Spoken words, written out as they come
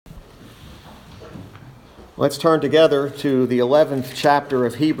Let's turn together to the 11th chapter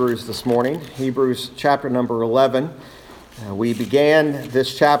of Hebrews this morning, Hebrews chapter number 11. We began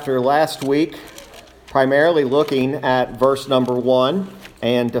this chapter last week primarily looking at verse number 1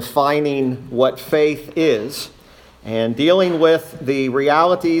 and defining what faith is and dealing with the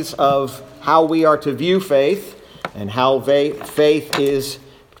realities of how we are to view faith and how faith is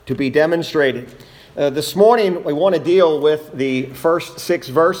to be demonstrated. This morning we want to deal with the first 6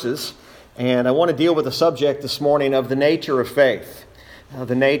 verses. And I want to deal with the subject this morning of the nature of faith.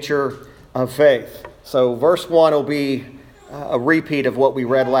 The nature of faith. So verse 1 will be a repeat of what we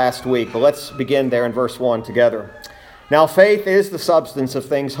read last week. But let's begin there in verse 1 together. Now faith is the substance of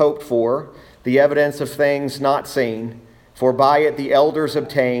things hoped for, the evidence of things not seen. For by it the elders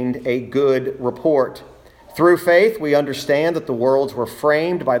obtained a good report. Through faith we understand that the worlds were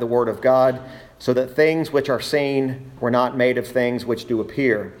framed by the word of God, so that things which are seen were not made of things which do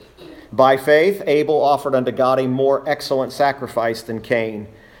appear. By faith, Abel offered unto God a more excellent sacrifice than Cain,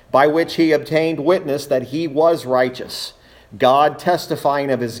 by which he obtained witness that he was righteous, God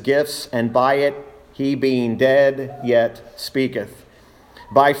testifying of his gifts, and by it he being dead yet speaketh.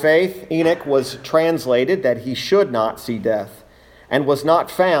 By faith, Enoch was translated that he should not see death, and was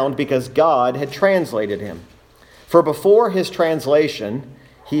not found because God had translated him. For before his translation,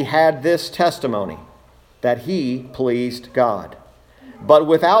 he had this testimony, that he pleased God. But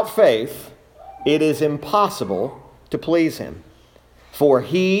without faith, it is impossible to please him. For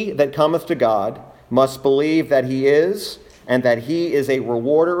he that cometh to God must believe that he is, and that he is a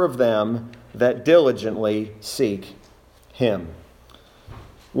rewarder of them that diligently seek him.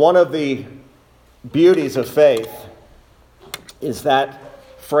 One of the beauties of faith is that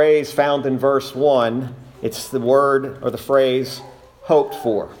phrase found in verse 1. It's the word or the phrase, hoped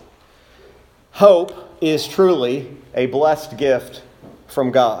for. Hope is truly a blessed gift from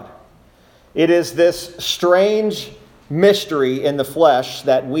God. It is this strange mystery in the flesh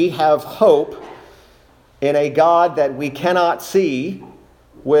that we have hope in a God that we cannot see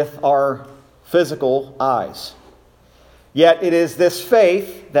with our physical eyes. Yet it is this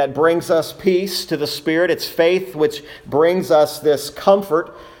faith that brings us peace to the spirit. It's faith which brings us this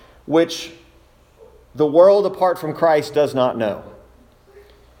comfort which the world apart from Christ does not know.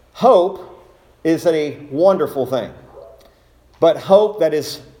 Hope is a wonderful thing. But hope that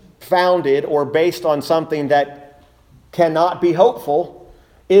is founded or based on something that cannot be hopeful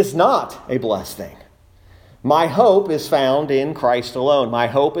is not a blessed thing. My hope is found in Christ alone. My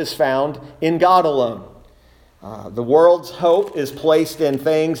hope is found in God alone. The world's hope is placed in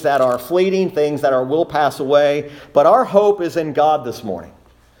things that are fleeting, things that will pass away. But our hope is in God this morning.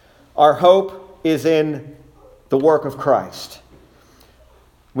 Our hope is in the work of Christ.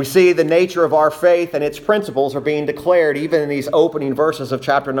 We see the nature of our faith and its principles are being declared even in these opening verses of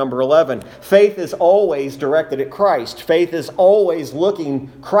chapter number 11. Faith is always directed at Christ. Faith is always looking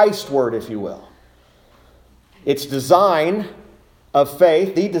Christward, if you will. Its design of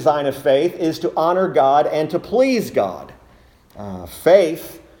faith, the design of faith, is to honor God and to please God.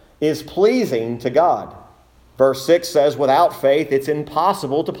 Faith is pleasing to God. Verse 6 says, without faith, it's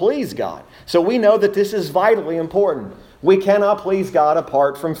impossible to please God. So we know that this is vitally important. We cannot please God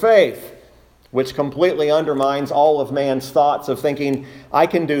apart from faith, which completely undermines all of man's thoughts of thinking, I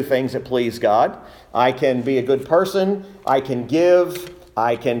can do things that please God. I can be a good person. I can give.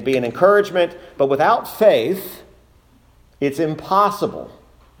 I can be an encouragement. But without faith, it's impossible,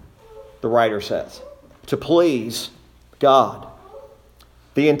 the writer says, to please God.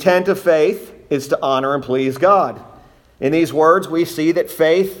 The intent of faith is to honor and please God. In these words, we see that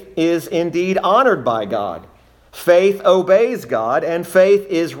faith is indeed honored by God. Faith obeys God, and faith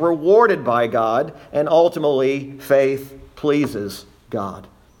is rewarded by God, and ultimately faith pleases God.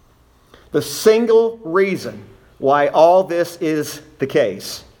 The single reason why all this is the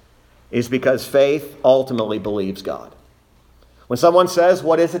case is because faith ultimately believes God. When someone says,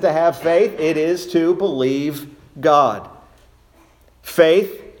 what is it to have faith? It is to believe God.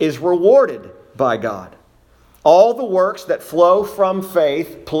 Faith is rewarded by God. All the works that flow from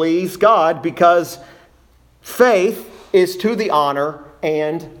faith please God because faith is to the honor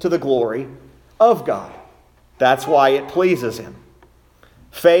and to the glory of God. That's why it pleases him.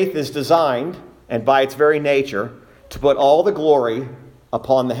 Faith is designed, and by its very nature, to put all the glory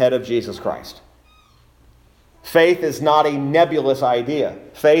upon the head of Jesus Christ. Faith is not a nebulous idea.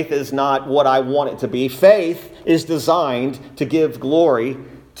 Faith is not what I want it to be. Faith is designed to give glory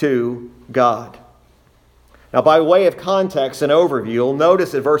to God. Now, by way of context and overview, you'll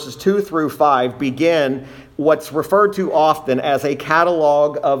notice that verses 2 through 5 begin what's referred to often as a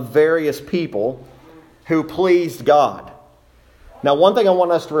catalog of various people who pleased God. Now, one thing I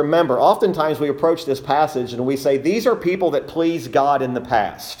want us to remember, oftentimes we approach this passage and we say, these are people that pleased God in the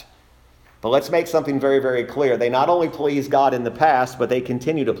past. But let's make something very, very clear. They not only please God in the past, but they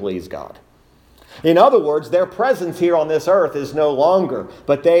continue to please God. In other words, their presence here on this earth is no longer,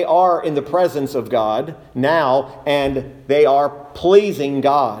 but they are in the presence of God now, and they are pleasing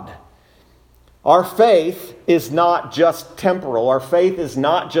God. Our faith is not just temporal. Our faith is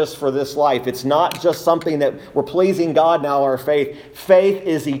not just for this life. It's not just something that we're pleasing God now, our faith. Faith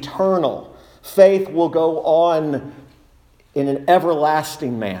is eternal. Faith will go on in an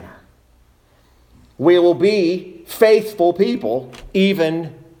everlasting manner. We will be faithful people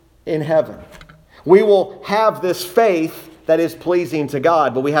even in heaven. We will have this faith that is pleasing to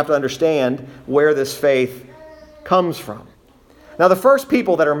God, but we have to understand where this faith comes from. Now, the first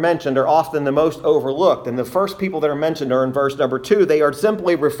people that are mentioned are often the most overlooked, and the first people that are mentioned are in verse number 2. They are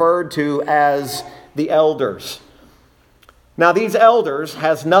simply referred to as the elders. Now, these elders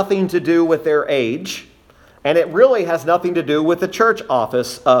has nothing to do with their age, and it really has nothing to do with the church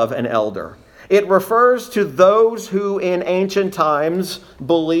office of an elder. It refers to those who in ancient times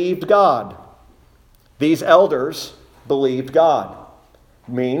believed God. These elders believed God.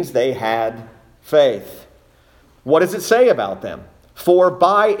 It means they had faith. What does it say about them? For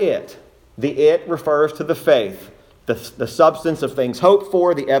by it, the it refers to the faith, the substance of things hoped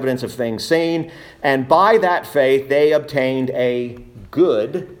for, the evidence of things seen, and by that faith they obtained a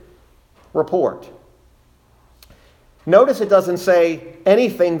good report. Notice it doesn't say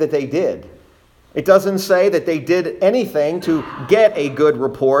anything that they did. It doesn't say that they did anything to get a good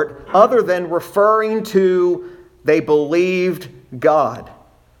report other than referring to they believed God.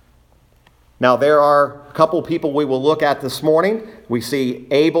 Now, there are a couple people we will look at this morning. We see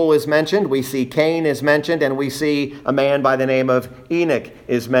Abel is mentioned, we see Cain is mentioned, and we see a man by the name of Enoch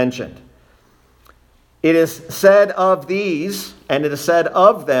is mentioned. It is said of these, and it is said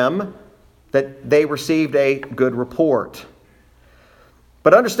of them, that they received a good report.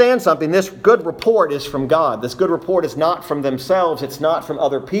 But understand something, this good report is from God. This good report is not from themselves, it's not from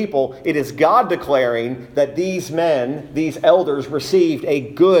other people. It is God declaring that these men, these elders, received a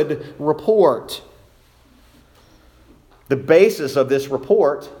good report. The basis of this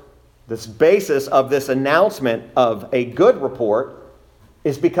report, this basis of this announcement of a good report,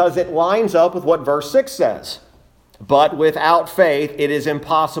 is because it lines up with what verse 6 says. But without faith, it is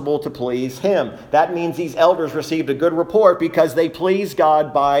impossible to please Him. That means these elders received a good report because they pleased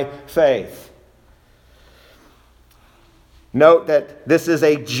God by faith. Note that this is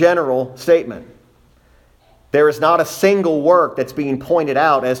a general statement. There is not a single work that's being pointed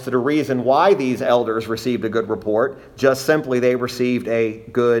out as to the reason why these elders received a good report. Just simply they received a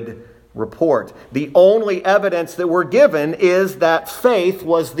good report. The only evidence that we're given is that faith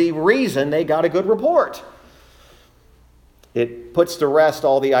was the reason they got a good report. It puts to rest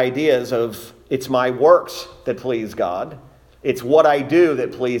all the ideas of it's my works that please God. It's what I do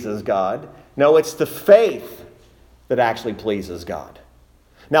that pleases God. No, it's the faith that actually pleases God.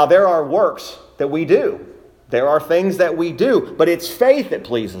 Now, there are works that we do. There are things that we do, but it's faith that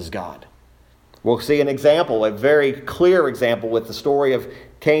pleases God. We'll see an example, a very clear example with the story of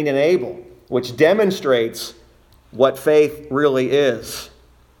Cain and Abel, which demonstrates what faith really is.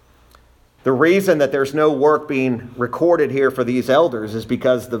 The reason that there's no work being recorded here for these elders is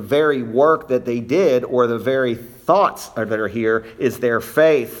because the very work that they did, or the very thoughts that are here, is their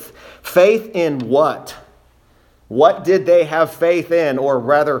faith. Faith in what? What did they have faith in? Or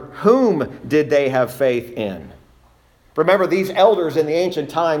rather, whom did they have faith in? Remember, these elders in the ancient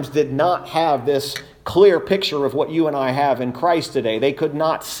times did not have this clear picture of what you and I have in Christ today. They could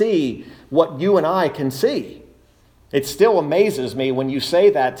not see what you and I can see. It still amazes me when you say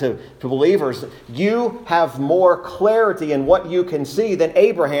that to believers. You have more clarity in what you can see than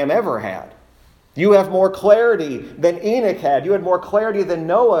Abraham ever had. You have more clarity than Enoch had. You had more clarity than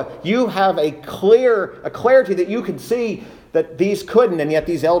Noah. You have a clarity that you can see that these couldn't, and yet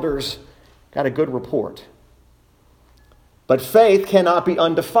these elders got a good report. But faith cannot be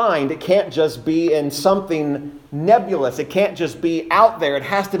undefined. It can't just be in something nebulous. It can't just be out there. It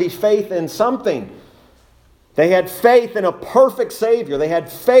has to be faith in something. They had faith in a perfect Savior. They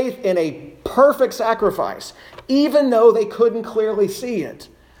had faith in a perfect sacrifice, even though they couldn't clearly see it.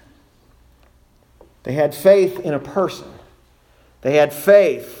 They had faith in a person. They had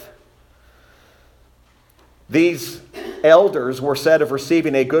faith. These elders were said of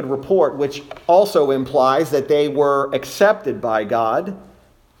receiving a good report, which also implies that they were accepted by God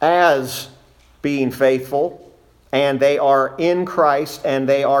as being faithful. And they are in Christ, and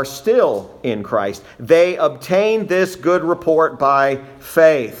they are still in Christ. They obtained this good report by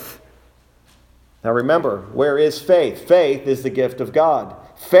faith. Now remember, where is faith? Faith is the gift of God.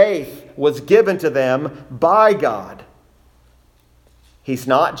 Faith was given to them by God. He's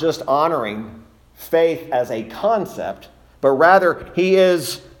not just honoring faith as a concept, but rather he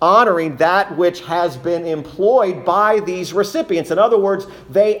is honoring that which has been employed by these recipients. In other words,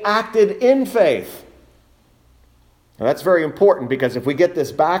 they acted in faith. Now that's very important, because if we get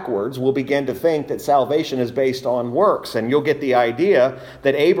this backwards, we'll begin to think that salvation is based on works. And you'll get the idea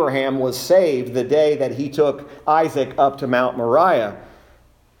that Abraham was saved the day that he took Isaac up to Mount Moriah.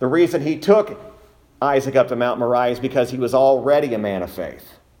 The reason he took Isaac up to Mount Moriah is because he was already a man of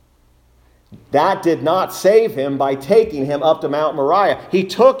faith. That did not save him by taking him up to Mount Moriah. He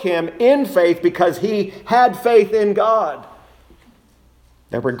took him in faith because he had faith in God.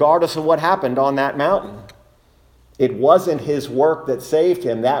 That regardless of what happened on that mountain, it wasn't his work that saved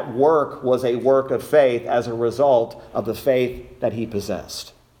him. That work was a work of faith as a result of the faith that he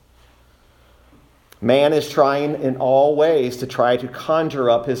possessed. Man is trying in all ways to try to conjure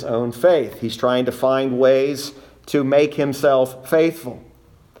up his own faith. He's trying to find ways to make himself faithful.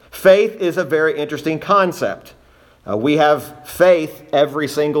 Faith is a very interesting concept. We have faith every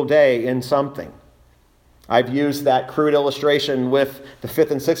single day in something. I've used that crude illustration with the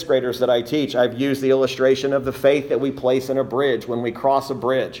 5th and 6th graders that I teach. I've used the illustration of the faith that we place in a bridge when we cross a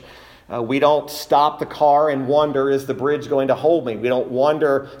bridge. We don't stop the car and wonder, is the bridge going to hold me? We don't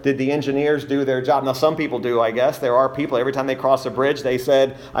wonder, did the engineers do their job? Now, some people do, I guess. There are people, every time they cross a bridge, they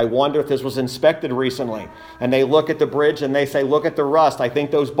said, I wonder if this was inspected recently. And they look at the bridge and they say, look at the rust. I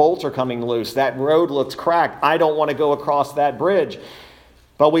think those bolts are coming loose. That road looks cracked. I don't want to go across that bridge.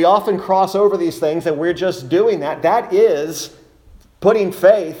 But we often cross over these things and we're just doing that. That is putting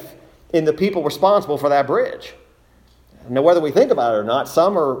faith in the people responsible for that bridge. Now, whether we think about it or not,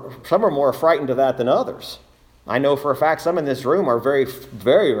 some are more frightened of that than others. I know for a fact some in this room are very,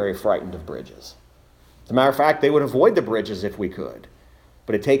 very, very frightened of bridges. As a matter of fact, they would avoid the bridges if we could.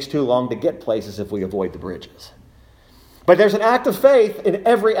 But it takes too long to get places if we avoid the bridges. But there's an act of faith in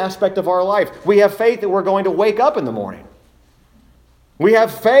every aspect of our life. We have faith that we're going to wake up in the morning. We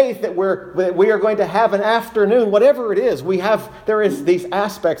have faith that we are going to have an afternoon, whatever it is. There is these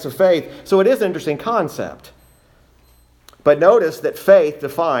aspects of faith. So it is an interesting concept. But notice that faith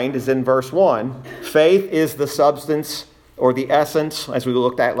defined is in verse 1. Faith is the substance or the essence, as we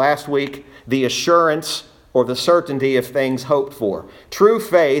looked at last week, the assurance or the certainty of things hoped for. True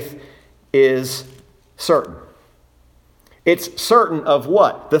faith is certain. It's certain of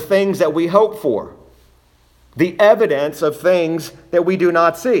what? The things that we hope for. The evidence of things that we do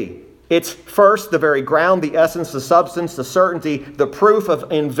not see. It's first the very ground, the essence, the substance, the certainty, the proof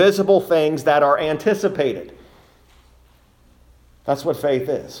of invisible things that are anticipated. That's what faith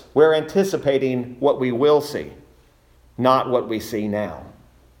is. We're anticipating what we will see, not what we see now.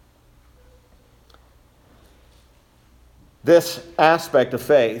 This aspect of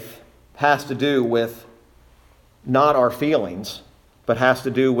faith has to do with not our feelings, but has to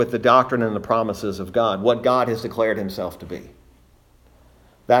do with the doctrine and the promises of God, what God has declared himself to be.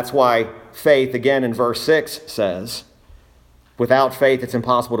 That's why faith, again in verse 6, says, without faith it's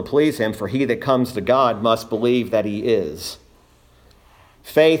impossible to please him, for he that comes to God must believe that he is.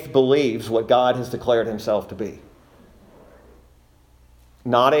 Faith believes what God has declared himself to be.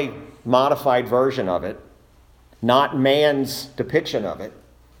 Not a modified version of it, not man's depiction of it,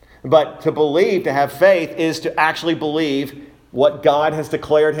 but to believe, to have faith, is to actually believe what God has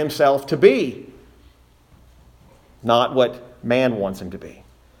declared himself to be, not what man wants him to be.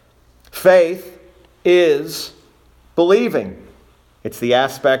 Faith is believing. It's the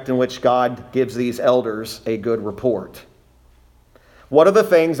aspect in which God gives these elders a good report. What are the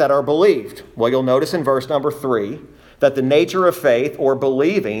things that are believed? Well, you'll notice in verse number 3 that the nature of faith or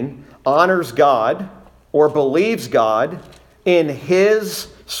believing honors God or believes God in his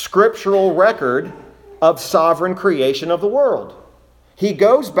scriptural record of sovereign creation of the world. He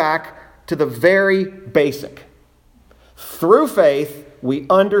goes back to the very basic. Through faith, we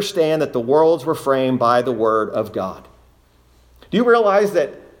understand that the worlds were framed by the word of God. Do you realize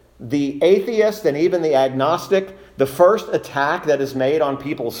that the atheist and even the agnostic, the first attack that is made on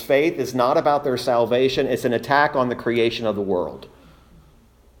people's faith is not about their salvation, it's an attack on the creation of the world.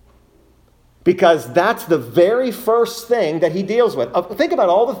 Because that's the very first thing that he deals with. Think about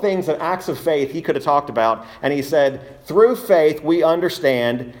all the things and acts of faith he could have talked about. And he said, through faith we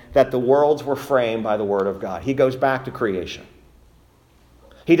understand that the worlds were framed by the word of God. He goes back to creation.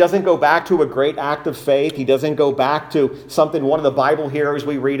 He doesn't go back to a great act of faith. He doesn't go back to something one of the Bible heroes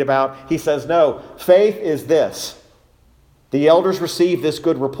we read about. He says, no, faith is this. The elders received this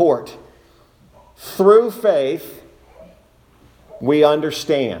good report. Through faith, we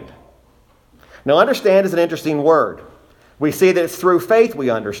understand. Now, understand is an interesting word. We see that it's through faith we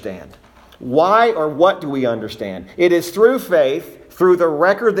understand. Why or what do we understand? It is through faith, through the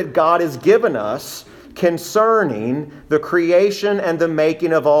record that God has given us concerning the creation and the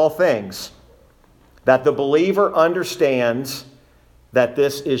making of all things, that the believer understands that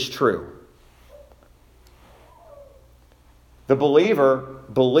this is true. The believer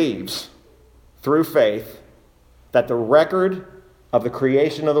believes through faith that the record of the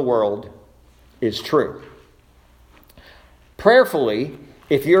creation of the world is true. Prayerfully,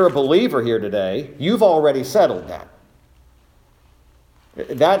 if you're a believer here today, you've already settled that.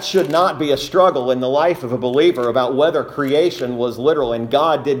 That should not be a struggle in the life of a believer about whether creation was literal and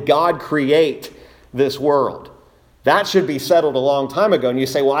did God create this world? That should be settled a long time ago. And you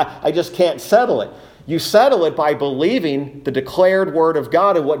say, well, I just can't settle it. You settle it by believing the declared word of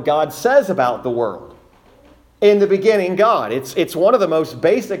God and what God says about the world. In the beginning, God. It's one of the most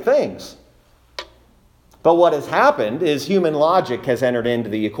basic things. But what has happened is human logic has entered into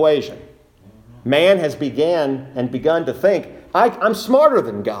the equation. Man has begun to think, I'm smarter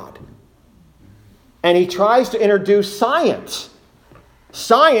than God. And he tries to introduce science.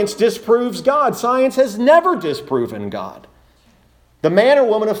 Science disproves God. Science has never disproven God. The man or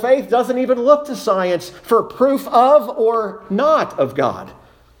woman of faith doesn't even look to science for proof of or not of God.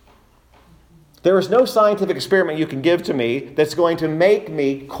 There is no scientific experiment you can give to me that's going to make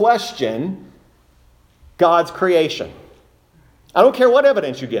me question God's creation. I don't care what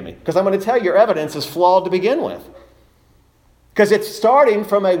evidence you give me, because I'm going to tell you your evidence is flawed to begin with. Because it's starting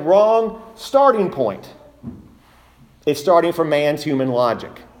from a wrong starting point. It's starting from man's human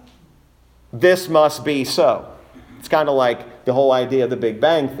logic. This must be so. It's kind of like the whole idea of the Big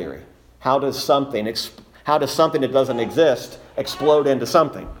Bang Theory. How does something that doesn't exist explode into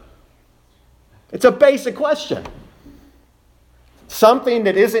something? It's a basic question. Something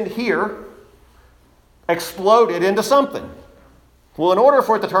that isn't here exploded into something. Well, in order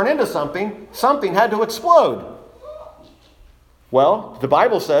for it to turn into something, something had to explode. Well, the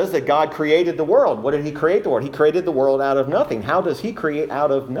Bible says that God created the world. What did he create the world? He created the world out of nothing. How does he create out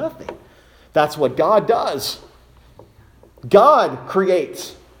of nothing? That's what God does. God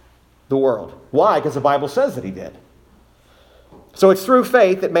creates the world. Why? Because the Bible says that he did. So it's through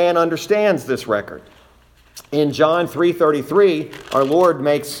faith that man understands this record. In John 3:33, our Lord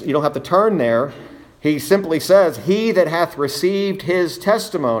makes, you don't have to turn there, he simply says, he that hath received his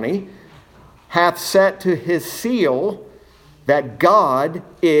testimony hath set to his seal that God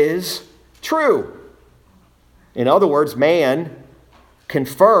is true. In other words, man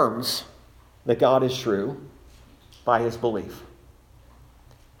confirms that God is true by his belief.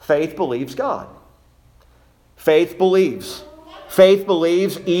 Faith believes God. Faith believes. Faith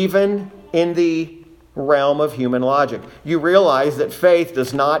believes even in the realm of human logic. You realize that faith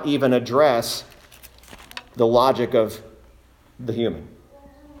does not even address the logic of the human.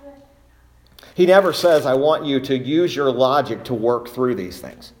 He never says, I want you to use your logic to work through these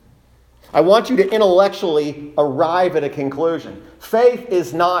things. I want you to intellectually arrive at a conclusion. Faith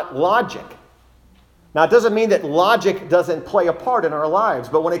is not logic. Now, it doesn't mean that logic doesn't play a part in our lives,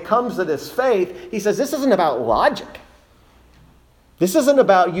 but when it comes to this faith, he says this isn't about logic. This isn't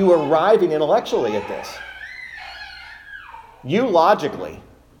about you arriving intellectually at this. You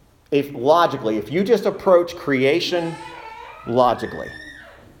if you just approach creation logically,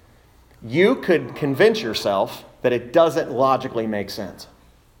 you could convince yourself that it doesn't logically make sense.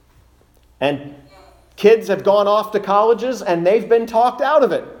 And kids have gone off to colleges and they've been talked out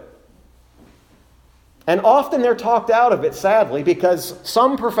of it. And often they're talked out of it, sadly, because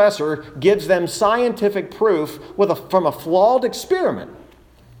some professor gives them scientific proof from a flawed experiment.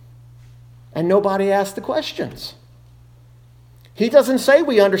 And nobody asks the questions. He doesn't say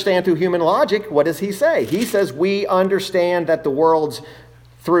we understand through human logic. What does he say? He says we understand that the worlds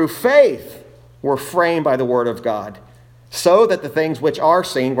through faith were framed by the word of God, so that the things which are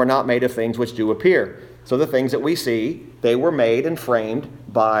seen were not made of things which do appear. So the things that we see, they were made and framed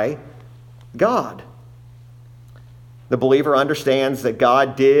by God. The believer understands that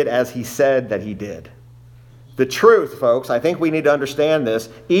God did as he said that he did. The truth, folks, I think we need to understand this.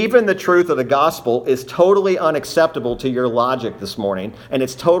 Even the truth of the gospel is totally unacceptable to your logic this morning, and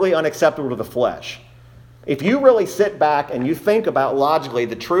it's totally unacceptable to the flesh. If you really sit back and you think about logically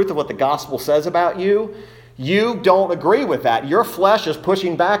the truth of what the gospel says about you, you don't agree with that. Your flesh is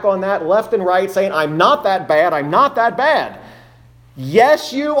pushing back on that left and right, saying, I'm not that bad, I'm not that bad.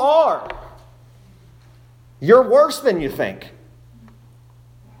 Yes, you are. You're worse than you think.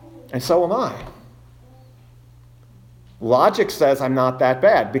 And so am I. Logic says I'm not that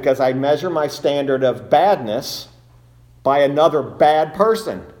bad because I measure my standard of badness by another bad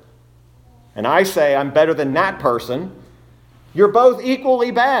person. and I say I'm better than that person, you're both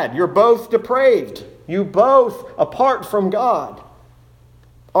equally bad. You're both depraved. You both, apart from God,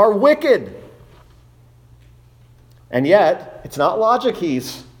 are wicked. And yet, it's not logic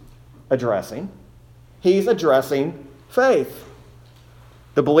he's addressing. He's addressing faith.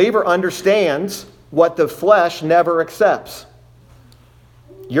 The believer understands what the flesh never accepts.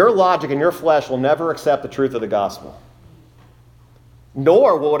 Your logic and your flesh will never accept the truth of the gospel.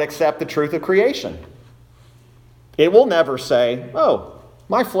 Nor will it accept the truth of creation. It will never say, oh,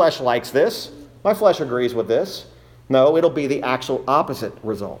 my flesh likes this. My flesh agrees with this. No, it'll be the actual opposite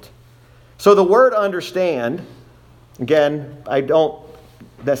result. So the word understand, again, I don't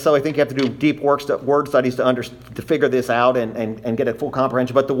necessarily think you have to do deep word studies to figure this out and get a full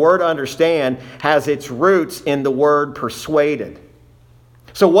comprehension. But the word understand has its roots in the word persuaded.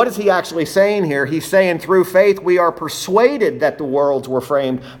 So what is he actually saying here? He's saying through faith we are persuaded that the worlds were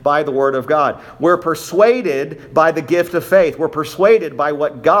framed by the word of God. We're persuaded by the gift of faith. We're persuaded by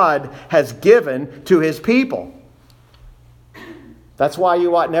what God has given to his people. That's why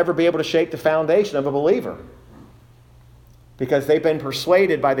you ought never be able to shake the foundation of a believer. Because they've been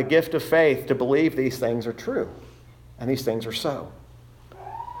persuaded by the gift of faith to believe these things are true. And these things are so.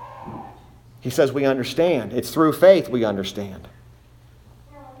 He says we understand. It's through faith we understand.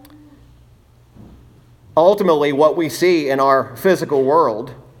 Ultimately, what we see in our physical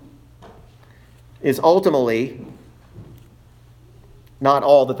world is ultimately not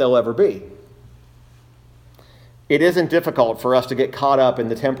all that they'll ever be. It isn't difficult for us to get caught up in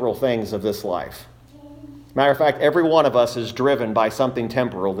the temporal things of this life. Matter of fact, every one of us is driven by something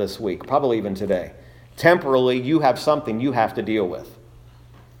temporal this week, probably even today. Temporally, you have something you have to deal with.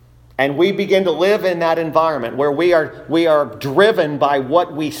 And we begin to live in that environment where we are driven by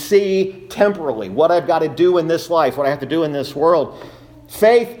what we see temporally, what I've got to do in this life, what I have to do in this world.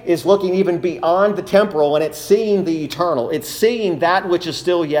 Faith is looking even beyond the temporal, and it's seeing the eternal. It's seeing that which is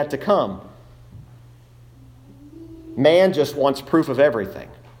still yet to come. Man just wants proof of everything.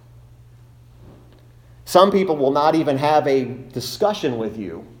 Some people will not even have a discussion with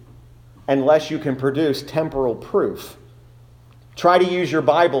you unless you can produce temporal proof. Try to use your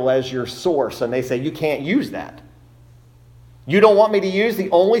Bible as your source, and they say, you can't use that. You don't want me to use the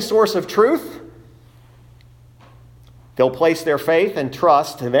only source of truth? They'll place their faith and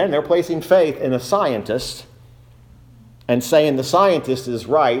trust, and then they're placing faith in a scientist and saying the scientist is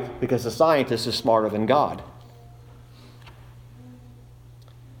right because the scientist is smarter than God.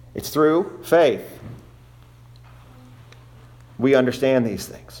 It's through faith we understand these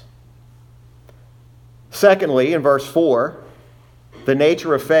things. Secondly, in verse 4, the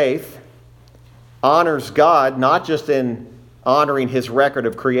nature of faith honors God not just in honoring his record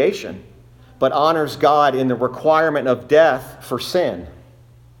of creation, but honors God in the requirement of death for sin.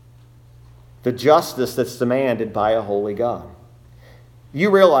 The justice that's demanded by a holy God.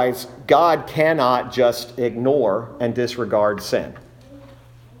 You realize God cannot just ignore and disregard sin.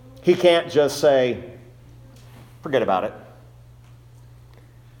 He can't just say, forget about it.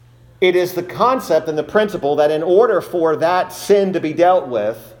 It is the concept and the principle that in order for that sin to be dealt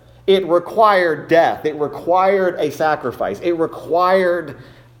with, it required death. It required a sacrifice. It required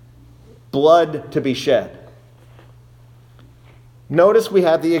blood to be shed. Notice we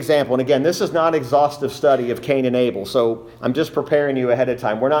have the example. And again, this is not an exhaustive study of Cain and Abel. So I'm just preparing you ahead of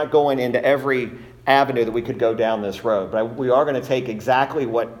time. We're not going into every avenue that we could go down this road. But we are going to take exactly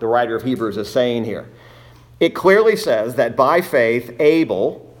what the writer of Hebrews is saying here. It clearly says that by faith,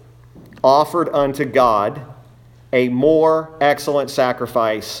 Abel offered unto God a more excellent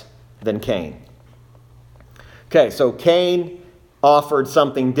sacrifice than Cain. Okay, so Cain offered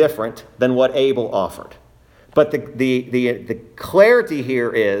something different than what Abel offered. But the clarity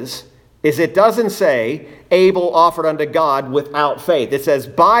here is it doesn't say Abel offered unto God without faith. It says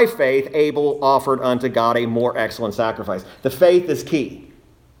by faith Abel offered unto God a more excellent sacrifice. The faith is key.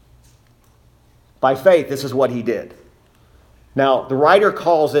 By faith, this is what he did. Now, the writer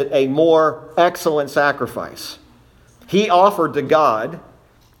calls it a more excellent sacrifice. He offered to God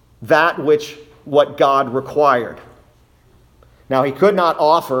that what God required. Now, he could not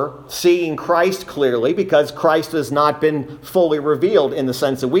offer seeing Christ clearly because Christ has not been fully revealed in the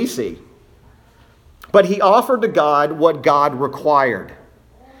sense that we see. But he offered to God what God required.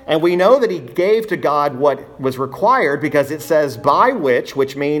 And we know that he gave to God what was required because it says by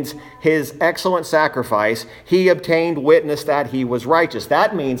which means his excellent sacrifice, he obtained witness that he was righteous.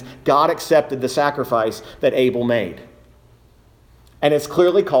 That means God accepted the sacrifice that Abel made. And it's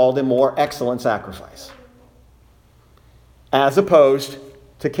clearly called a more excellent sacrifice, as opposed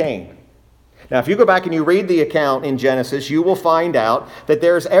to Cain. Now, if you go back and you read the account in Genesis, you will find out that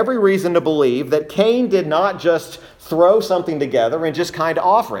there's every reason to believe that Cain did not just throw something together and just kind of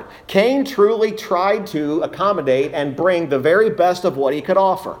offer it. Cain truly tried to accommodate and bring the very best of what he could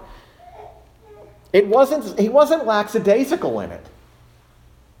offer. He wasn't lackadaisical in it.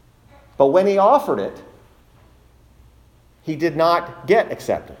 But when he offered it, he did not get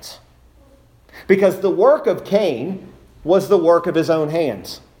acceptance. Because the work of Cain was the work of his own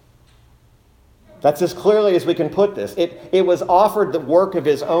hands. That's as clearly as we can put this. It was offered the work of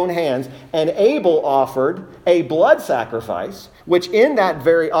his own hands, and Abel offered a blood sacrifice, which in that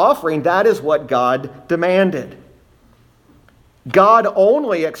very offering, that is what God demanded. God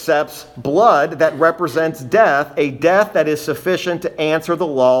only accepts blood that represents death, a death that is sufficient to answer the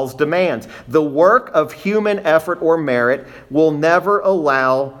law's demands. The work of human effort or merit will never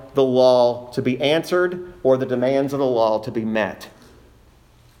allow the law to be answered or the demands of the law to be met.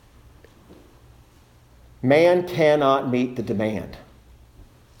 Man cannot meet the demand.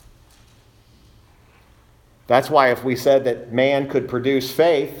 That's why if we said that man could produce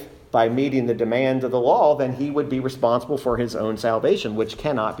faith by meeting the demands of the law, then he would be responsible for his own salvation, which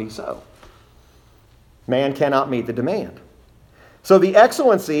cannot be so. Man cannot meet the demand. So the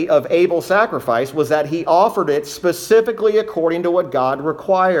excellency of Abel's sacrifice was that he offered it specifically according to what God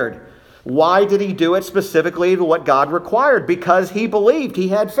required. Why did he do it specifically to what God required? Because he believed, he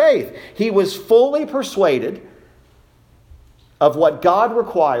had faith. He was fully persuaded of what God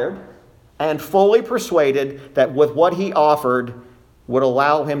required and fully persuaded that with what he offered would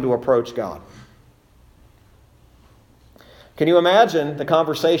allow him to approach God. Can you imagine the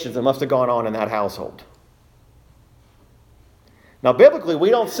conversations that must have gone on in that household? Now, biblically, we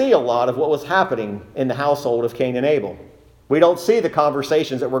don't see a lot of what was happening in the household of Cain and Abel. We don't see the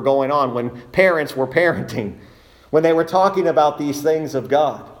conversations that were going on when parents were parenting, when they were talking about these things of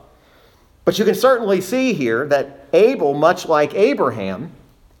God. But you can certainly see here that Abel, much like Abraham,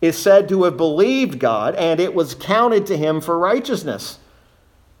 is said to have believed God, and it was counted to him for righteousness.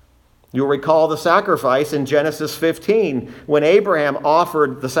 You'll recall the sacrifice in Genesis 15 when Abraham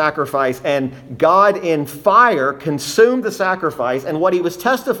offered the sacrifice and God in fire consumed the sacrifice, and what he was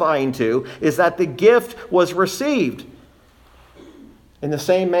testifying to is that the gift was received. In the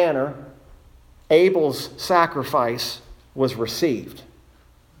same manner, Abel's sacrifice was received.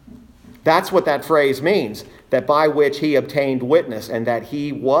 That's what that phrase means, that by which he obtained witness and that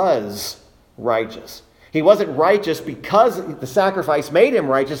he was righteous. He wasn't righteous because the sacrifice made him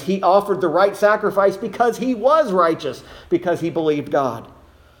righteous. He offered the right sacrifice because he was righteous, because he believed God.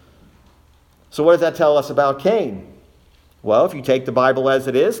 So what does that tell us about Cain? Well, if you take the Bible as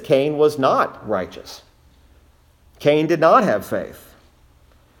it is, Cain was not righteous. Cain did not have faith.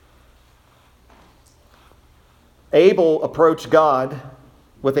 Abel approached God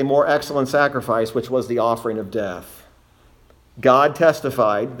with a more excellent sacrifice, which was the offering of death. God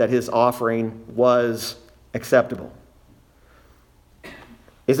testified that his offering was acceptable.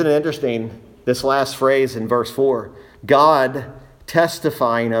 Isn't it interesting, this last phrase in verse 4? God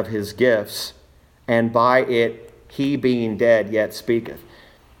testifying of his gifts, and by it he being dead yet speaketh.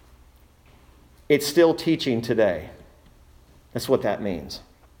 It's still teaching today. That's what that means.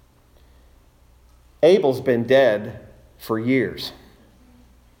 Abel's been dead for years,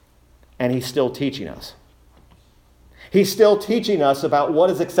 and he's still teaching us. He's still teaching us about what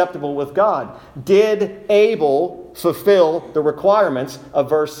is acceptable with God. Did Abel fulfill the requirements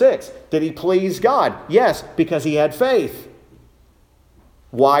of verse 6? Did he please God? Yes, because he had faith.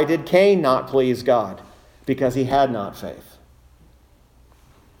 Why did Cain not please God? Because he had not faith.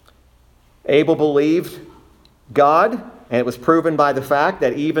 Abel believed God, and it was proven by the fact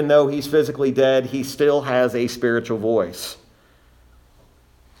that even though he's physically dead, he still has a spiritual voice.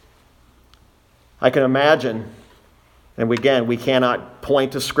 I can imagine, and again, we cannot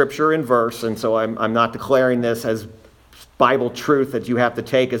point to Scripture in verse, and so I'm not declaring this as Bible truth that you have to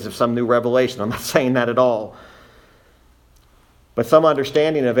take as if some new revelation. I'm not saying that at all. But some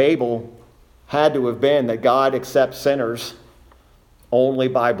understanding of Abel had to have been that God accepts sinners only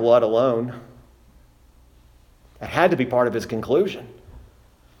by blood alone. It had to be part of his conclusion.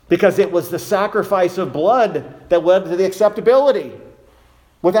 Because it was the sacrifice of blood that led to the acceptability.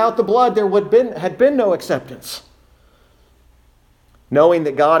 Without the blood, there had been no acceptance. Knowing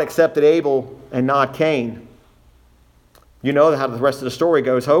that God accepted Abel and not Cain, you know how the rest of the story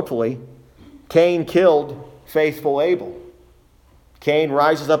goes, hopefully. Cain killed faithful Abel. Cain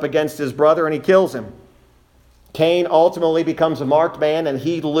rises up against his brother and he kills him. Cain ultimately becomes a marked man and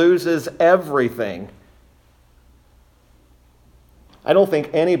he loses everything. I don't think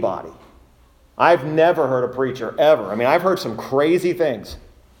anybody, I've never heard a preacher ever, I've heard some crazy things.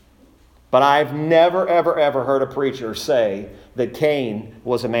 But I've never, ever, ever heard a preacher say that Cain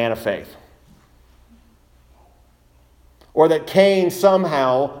was a man of faith. Or that Cain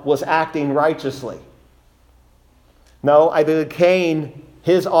somehow was acting righteously. No, I believe Cain,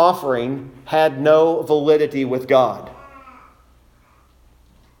 his offering, had no validity with God.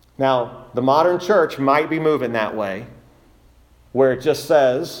 Now, the modern church might be moving that way, where it just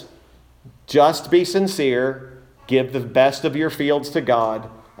says, just be sincere, give the best of your fields to God,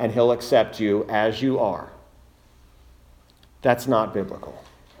 and He'll accept you as you are. That's not biblical.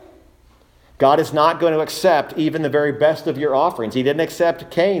 God is not going to accept even the very best of your offerings. He didn't accept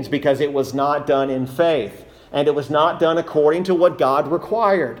Cain's because it was not done in faith, and it was not done according to what God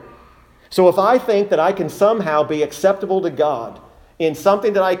required. So if I think that I can somehow be acceptable to God in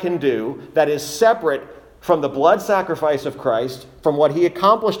something that I can do that is separate from the blood sacrifice of Christ, from what He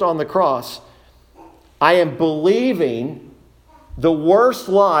accomplished on the cross, I am believing the worst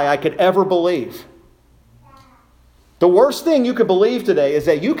lie I could ever believe. The worst thing you could believe today is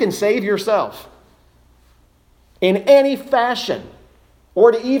that you can save yourself in any fashion,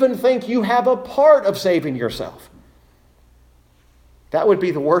 or to even think you have a part of saving yourself. That would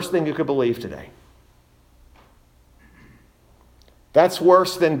be the worst thing you could believe today. That's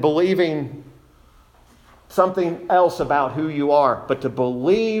worse than believing something else about who you are. But to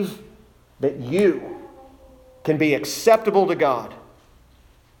believe that you can be acceptable to God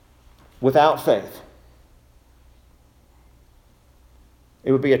without faith.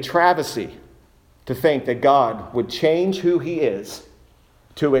 It would be a travesty to think that God would change who He is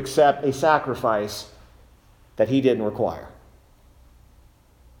to accept a sacrifice that He didn't require.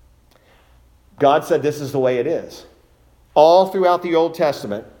 God said this is the way it is. All throughout the Old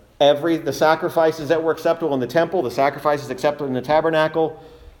Testament, the sacrifices that were acceptable in the temple, the sacrifices acceptable in the tabernacle,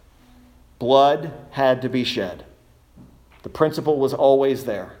 blood had to be shed. The principle was always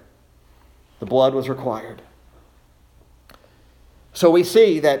there. The blood was required. So we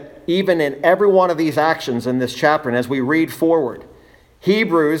see that even in every one of these actions in this chapter, and as we read forward,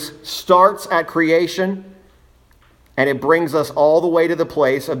 Hebrews starts at creation, and it brings us all the way to the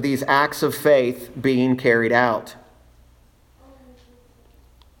place of these acts of faith being carried out.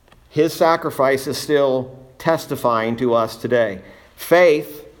 His sacrifice is still testifying to us today.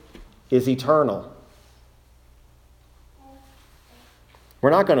 Faith is eternal.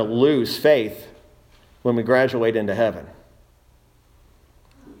 We're not going to lose faith when we graduate into heaven.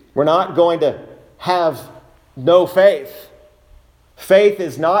 We're not going to have no faith. Faith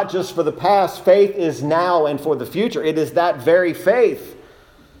is not just for the past. Faith is now and for the future. It is that very faith.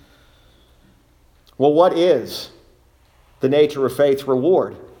 Well, what is the nature of faith's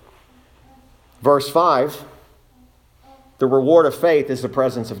reward? Verse 5, the reward of faith is the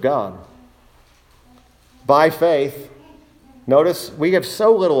presence of God. By faith, notice we have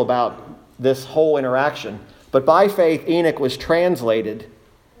so little about this whole interaction, but by faith Enoch was translated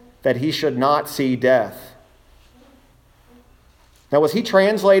that he should not see death. Now, was he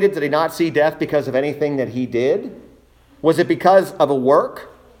translated did he not see death because of anything that he did? Was it because of a work?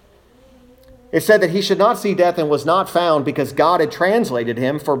 It said that he should not see death and was not found because God had translated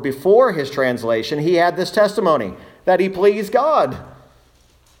him, for before his translation he had this testimony, that he pleased God.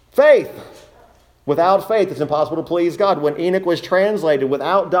 Faith. Without faith it's impossible to please God. When Enoch was translated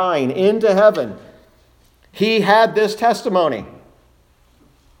without dying into heaven, he had this testimony.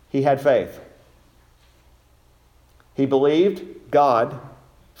 He had faith. He believed God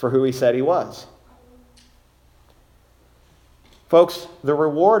for who He said He was. Folks, the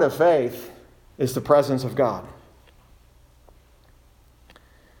reward of faith is the presence of God.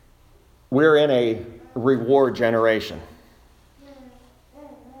 We're in a reward generation.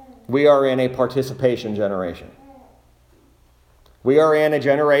 We are in a participation generation. We are in a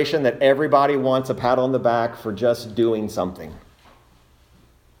generation that everybody wants a pat on the back for just doing something.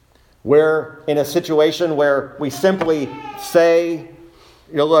 We're in a situation where we simply say,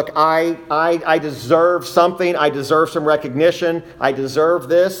 look, I deserve something. I deserve some recognition. I deserve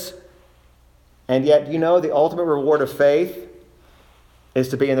this. And yet, the ultimate reward of faith is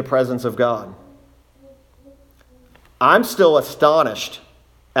to be in the presence of God. I'm still astonished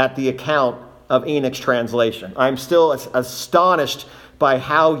at the account of Enoch's translation. I'm still astonished by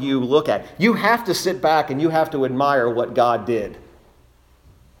how you look at it. You have to sit back and you have to admire what God did.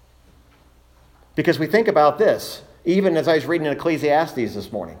 Because we think about this, even as I was reading in Ecclesiastes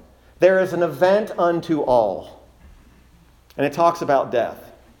this morning. There is an event unto all. And it talks about death.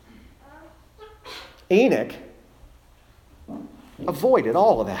 Enoch avoided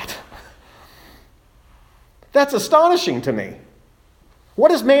all of that. That's astonishing to me.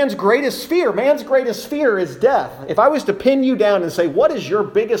 What is man's greatest fear? Man's greatest fear is death. If I was to pin you down and say, what is your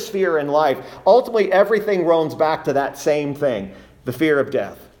biggest fear in life? Ultimately, everything runs back to that same thing, the fear of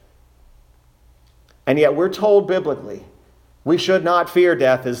death. And yet we're told biblically, we should not fear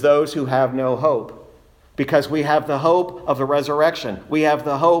death as those who have no hope. Because we have the hope of the resurrection. We have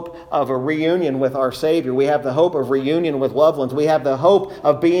the hope of a reunion with our Savior. We have the hope of reunion with loved ones. We have the hope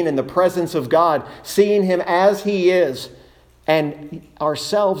of being in the presence of God, seeing Him as He is, and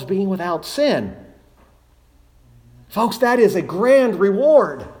ourselves being without sin. Folks, that is a grand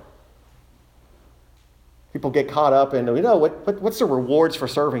reward. People get caught up in, what's the rewards for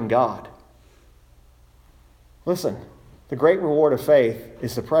serving God? Listen, the great reward of faith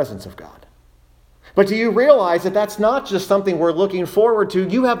is the presence of God. But do you realize that that's not just something we're looking forward to?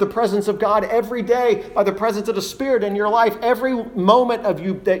 You have the presence of God every day by the presence of the Spirit in your life. Every moment of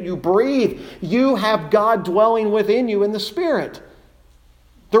you that you breathe, you have God dwelling within you in the Spirit.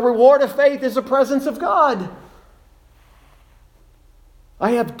 The reward of faith is the presence of God.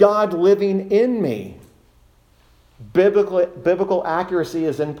 I have God living in me. Biblical accuracy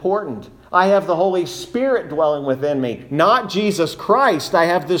is important. I have the Holy Spirit dwelling within me, not Jesus Christ. I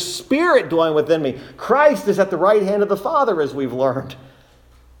have the Spirit dwelling within me. Christ is at the right hand of the Father, as we've learned.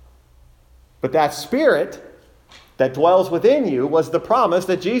 But that Spirit that dwells within you was the promise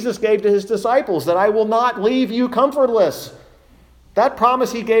that Jesus gave to His disciples, that I will not leave you comfortless. That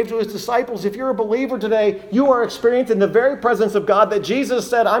promise He gave to His disciples, if you're a believer today, you are experiencing the very presence of God that Jesus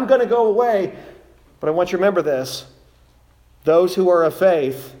said, I'm going to go away. But I want you to remember this. Those who are of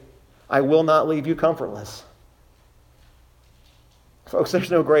faith, I will not leave you comfortless. Folks, there's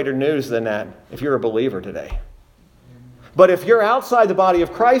no greater news than that if you're a believer today. But if you're outside the body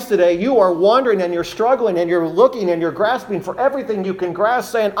of Christ today, you are wandering and you're struggling and you're looking and you're grasping for everything you can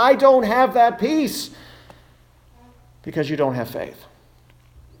grasp, saying, I don't have that peace, because you don't have faith.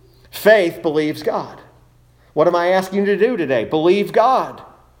 Faith believes God. What am I asking you to do today? Believe God.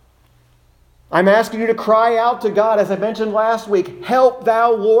 I'm asking you to cry out to God, as I mentioned last week, help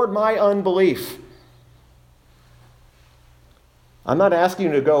thou, Lord, my unbelief. I'm not asking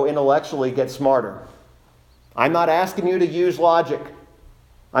you to go intellectually get smarter. I'm not asking you to use logic.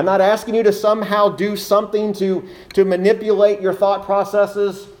 I'm not asking you to somehow do something to manipulate your thought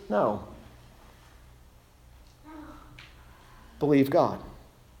processes. No. Believe God.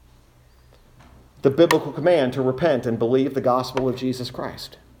 The biblical command to repent and believe the gospel of Jesus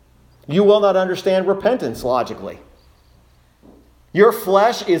Christ. You will not understand repentance logically. Your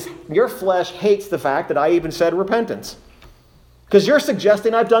flesh hates the fact that I even said repentance. Because you're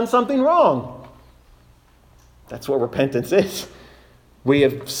suggesting I've done something wrong. That's what repentance is. We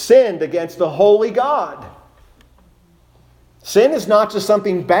have sinned against the holy God. Sin is not just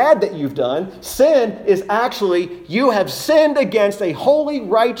something bad that you've done. Sin is actually you have sinned against a holy,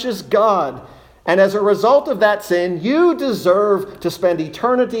 righteous God. And as a result of that sin, you deserve to spend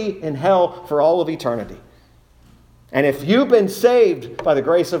eternity in hell for all of eternity. And if you've been saved by the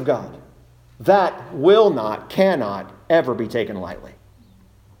grace of God, that cannot ever be taken lightly.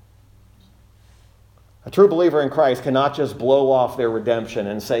 A true believer in Christ cannot just blow off their redemption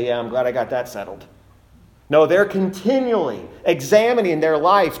and say, yeah, I'm glad I got that settled. No, they're continually examining their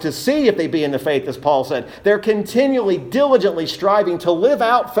life to see if they be in the faith, as Paul said. They're continually, diligently striving to live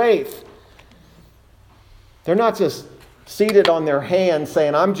out faith. They're not just seated on their hands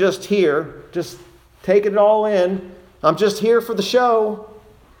saying, I'm just here, just taking it all in. I'm just here for the show.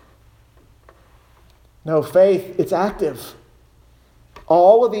 No, faith, it's active.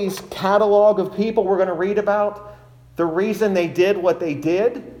 All of these catalog of people we're going to read about, the reason they did what they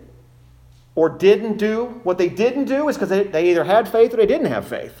did or didn't do what they didn't do is because they either had faith or they didn't have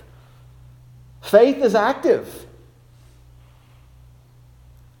faith. Faith is active.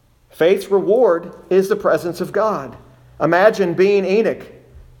 Faith's reward is the presence of God. Imagine being Enoch.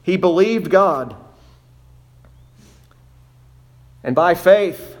 He believed God. And by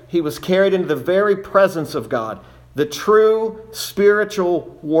faith, he was carried into the very presence of God, the true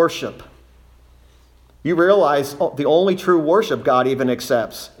spiritual worship. You realize the only true worship God even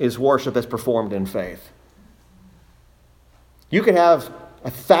accepts is worship that's performed in faith. You can have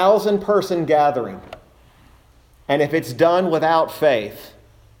 1,000-person gathering, and if it's done without faith,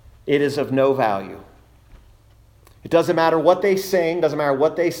 it is of no value. It doesn't matter what they sing, doesn't matter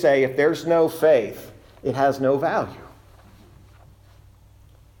what they say. If there's no faith, it has no value.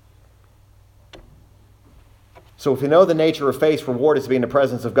 So if you know the nature of faith's reward is to be in the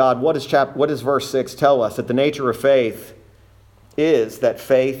presence of God, what does verse 6 tell us? That the nature of faith is that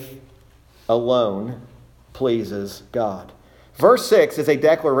faith alone pleases God. Verse 6 is a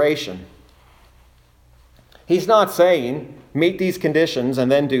declaration. He's not saying meet these conditions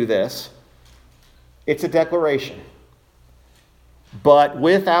and then do this. It's a declaration. But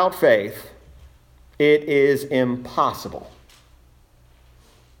without faith, it is impossible.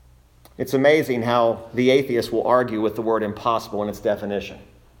 It's amazing how the atheist will argue with the word impossible in its definition.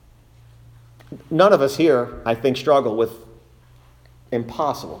 None of us here, I think, struggle with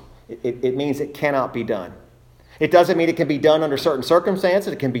impossible. It means it cannot be done. It doesn't mean it can be done under certain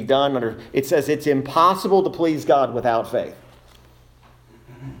circumstances. It can be done under... It says it's impossible to please God without faith.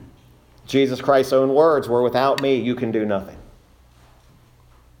 Jesus Christ's own words were, without me, you can do nothing.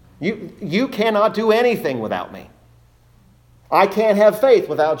 You cannot do anything without me. I can't have faith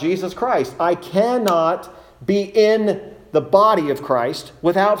without Jesus Christ. I cannot be in the body of Christ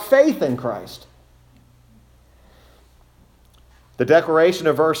without faith in Christ. The declaration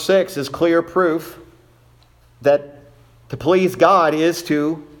of verse 6 is clear proof that to please God is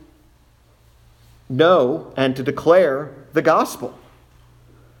to know and to declare the gospel.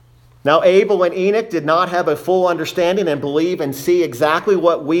 Now, Abel and Enoch did not have a full understanding and believe and see exactly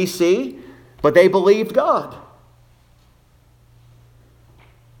what we see, but they believed God.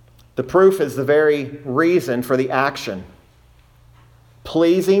 The proof is the very reason for the action.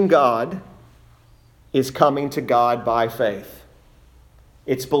 Pleasing God is coming to God by faith.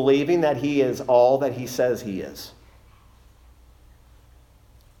 It's believing that He is all that He says He is.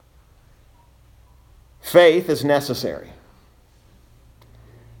 Faith is necessary.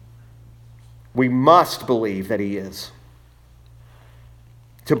 We must believe that He is.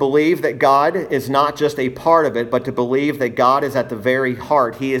 To believe that God is not just a part of it, but to believe that God is at the very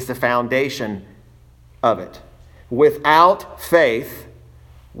heart. He is the foundation of it. Without faith,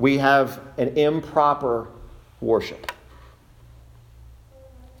 we have an improper worship.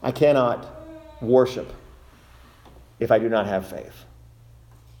 I cannot worship if I do not have faith.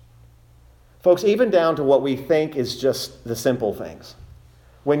 Folks, even down to what we think is just the simple things.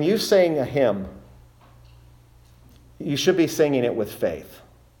 When you sing a hymn, you should be singing it with faith.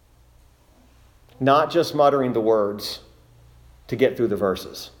 Not just muttering the words to get through the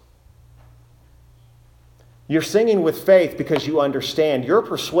verses. You're singing with faith because you understand. You're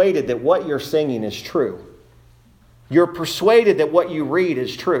persuaded that what you're singing is true. You're persuaded that what you read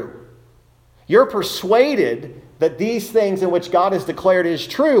is true. You're persuaded that these things in which God has declared is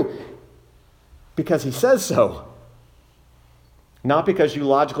true because He says so. Not because you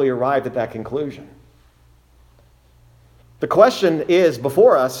logically arrived at that conclusion. The question is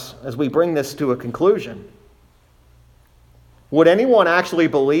before us as we bring this to a conclusion. Would anyone actually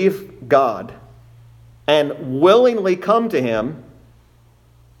believe God and willingly come to Him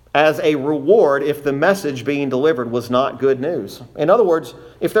as a reward if the message being delivered was not good news? In other words,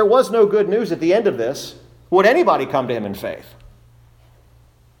 if there was no good news at the end of this, would anybody come to Him in faith?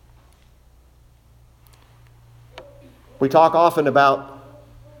 We talk often about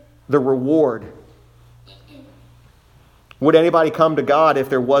the reward. Would anybody come to God if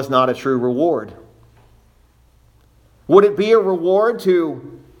there was not a true reward? Would it be a reward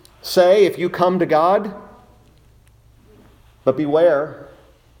to say, if you come to God, but beware,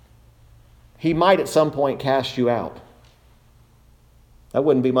 He might at some point cast you out? That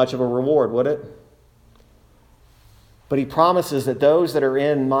wouldn't be much of a reward, would it? But He promises that those that are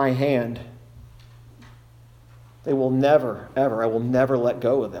in my hand, they will never, ever, I will never let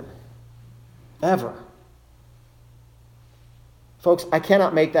go of them. Ever. Folks, I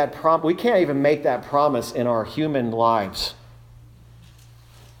cannot make that promise. We can't even make that promise in our human lives.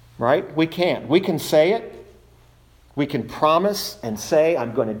 Right? We can't. We can say it. We can promise and say,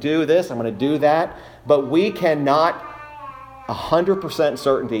 I'm going to do this, I'm going to do that. But we cannot 100%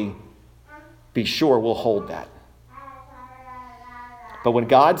 certainty be sure we'll hold that. But when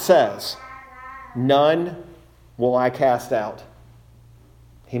God says, none will I cast out,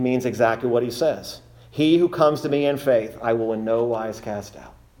 He means exactly what He says. He who comes to me in faith, I will in no wise cast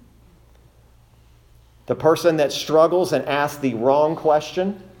out. The person that struggles and asks the wrong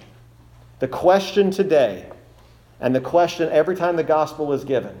question, the question today, and the question every time the gospel is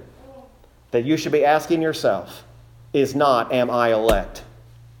given, that you should be asking yourself is not, am I elect?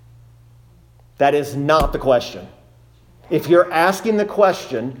 That is not the question. If you're asking the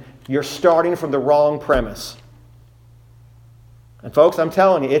question, you're starting from the wrong premise. And folks, I'm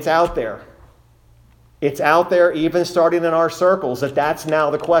telling you, it's out there. It's out there, even starting in our circles, that's now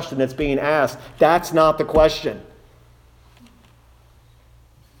the question that's being asked. That's not the question.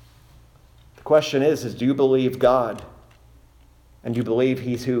 The question is do you believe God? And do you believe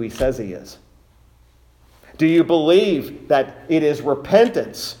He's who He says He is? Do you believe that it is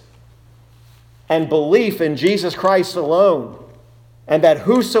repentance and belief in Jesus Christ alone, and that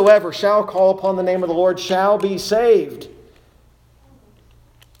whosoever shall call upon the name of the Lord shall be saved?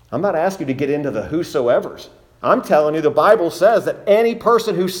 I'm not asking you to get into the whosoevers. I'm telling you the Bible says that any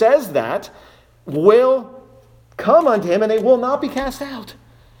person who says that will come unto him and they will not be cast out.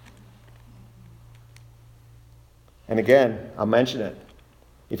 And again, I'll mention it.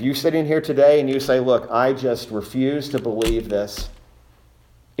 If you're sitting here today and you say, look, I just refuse to believe this,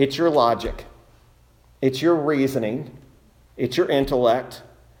 it's your logic. It's your reasoning. It's your intellect.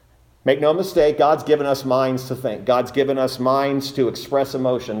 Make no mistake, God's given us minds to think. God's given us minds to express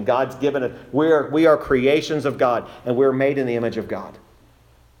emotion. God's given it. We are creations of God, and we're made in the image of God.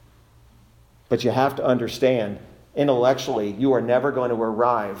 But you have to understand, intellectually, you are never going to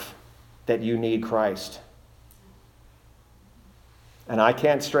arrive that you need Christ. And I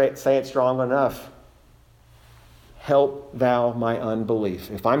can't say it strong enough. Help thou my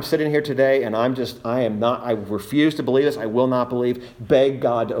unbelief. If I'm sitting here today and I refuse to believe this, I will not believe, beg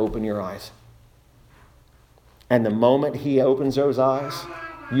God to open your eyes. And the moment he opens those eyes,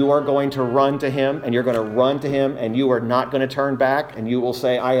 you are going to run to him, and you're going to run to him, and you are not going to turn back, and you will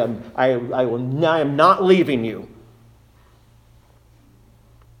say, I am not leaving you.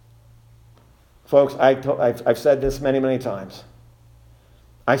 Folks, I've said this many, many times.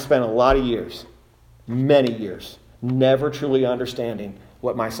 I spent a lot of years, many years, never truly understanding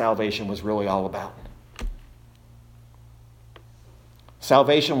what my salvation was really all about.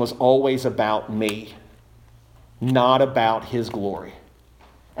 Salvation was always about me, not about his glory.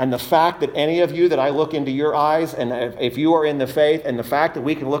 And the fact that any of you that I look into your eyes, and if you are in the faith, and the fact that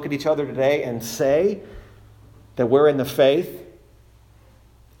we can look at each other today and say that we're in the faith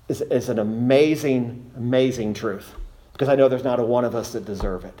is an amazing, amazing truth. Because I know there's not a one of us that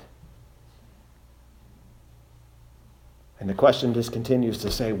deserve it. And the question just continues to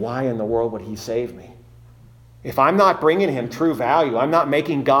say, why in the world would he save me? If I'm not bringing him true value, I'm not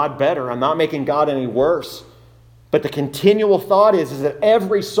making God better, I'm not making God any worse. But the continual thought is that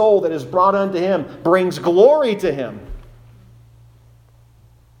every soul that is brought unto him brings glory to him.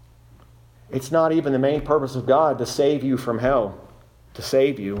 It's not even the main purpose of God to save you from hell. To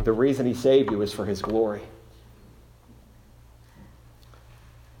save you, the reason he saved you is for his glory.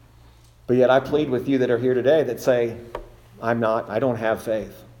 But yet I plead with you that are here today that say, I don't have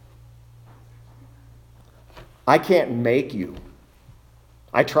faith. I can't make you.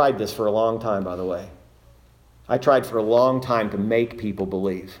 I tried this for a long time, by the way. I tried for a long time to make people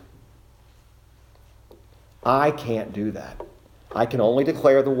believe. I can't do that. I can only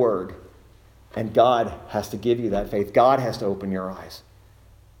declare the word, and God has to give you that faith. God has to open your eyes.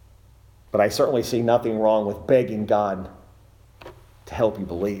 But I certainly see nothing wrong with begging God to help you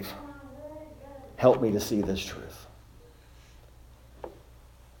believe. Help me to see this truth.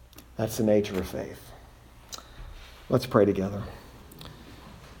 That's the nature of faith. Let's pray together.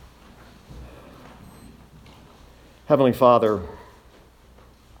 Heavenly Father,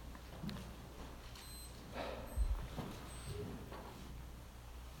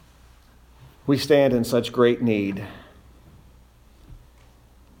 we stand in such great need.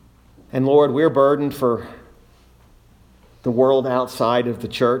 And Lord, we're burdened for the world outside of the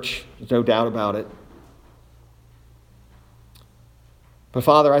church. There's no doubt about it. But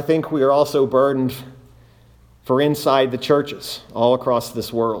Father, I think we are also burdened for inside the churches all across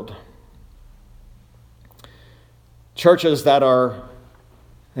this world. Churches that are,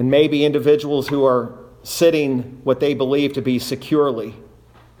 and maybe individuals who are sitting what they believe to be securely.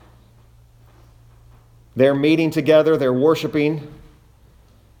 They're meeting together, they're worshiping,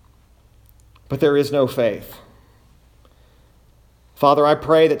 but there is no faith. Father, I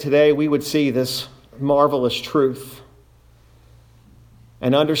pray that today we would see this marvelous truth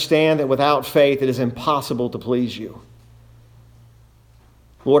and understand that without faith it is impossible to please you.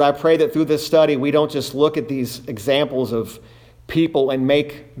 Lord, I pray that through this study we don't just look at these examples of people and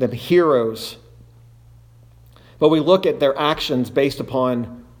make them heroes, but we look at their actions based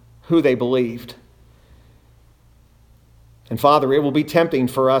upon who they believed. And Father, it will be tempting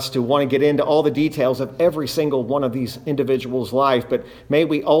for us to want to get into all the details of every single one of these individuals' life, but may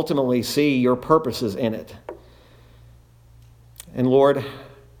we ultimately see your purposes in it. And Lord,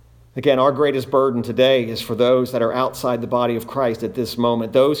 again, our greatest burden today is for those that are outside the body of Christ at this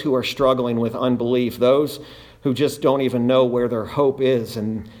moment, those who are struggling with unbelief, those who just don't even know where their hope is,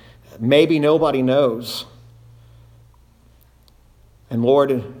 and maybe nobody knows. And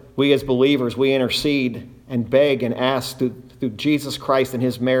Lord, we as believers, we intercede and beg and ask through Jesus Christ and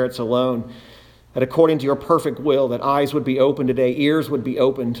his merits alone, that according to your perfect will, that eyes would be opened today, ears would be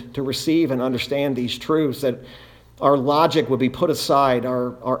opened to receive and understand these truths, that our logic would be put aside,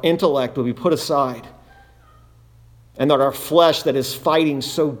 our intellect would be put aside, and that our flesh that is fighting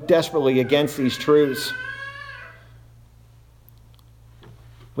so desperately against these truths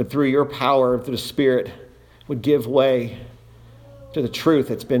would through your power, through the Spirit, would give way to the truth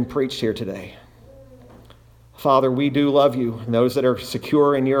that's been preached here today. Father, we do love you. And those that are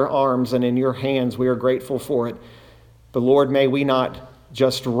secure in your arms and in your hands, we are grateful for it. But Lord, may we not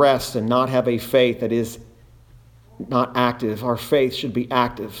just rest and not have a faith that is not active. Our faith should be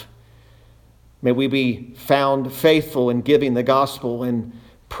active. May we be found faithful in giving the gospel and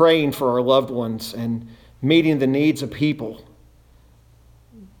praying for our loved ones and meeting the needs of people.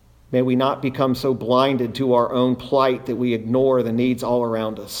 May we not become so blinded to our own plight that we ignore the needs all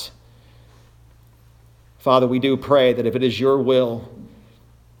around us. Father, we do pray that if it is your will,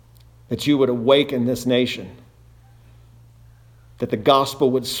 that you would awaken this nation, that the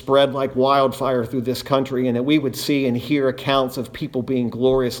gospel would spread like wildfire through this country, and that we would see and hear accounts of people being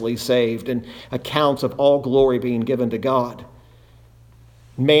gloriously saved and accounts of all glory being given to God.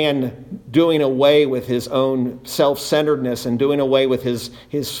 Man doing away with his own self-centeredness and doing away with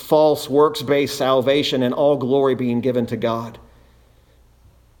his false works-based salvation, and all glory being given to God.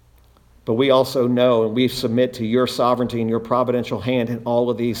 But we also know, and we submit to your sovereignty and your providential hand in all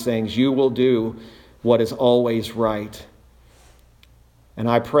of these things. You will do what is always right. And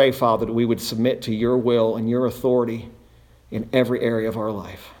I pray, Father, that we would submit to your will and your authority in every area of our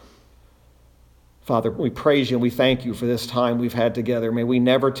life. Father, we praise you and we thank you for this time we've had together. May we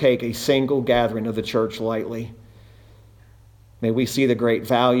never take a single gathering of the church lightly. May we see the great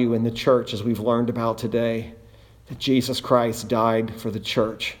value in the church as we've learned about today, that Jesus Christ died for the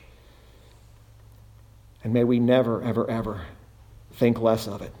church. And may we never, ever, ever think less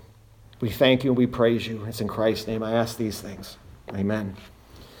of it. We thank you and we praise you. It's in Christ's name I ask these things. Amen.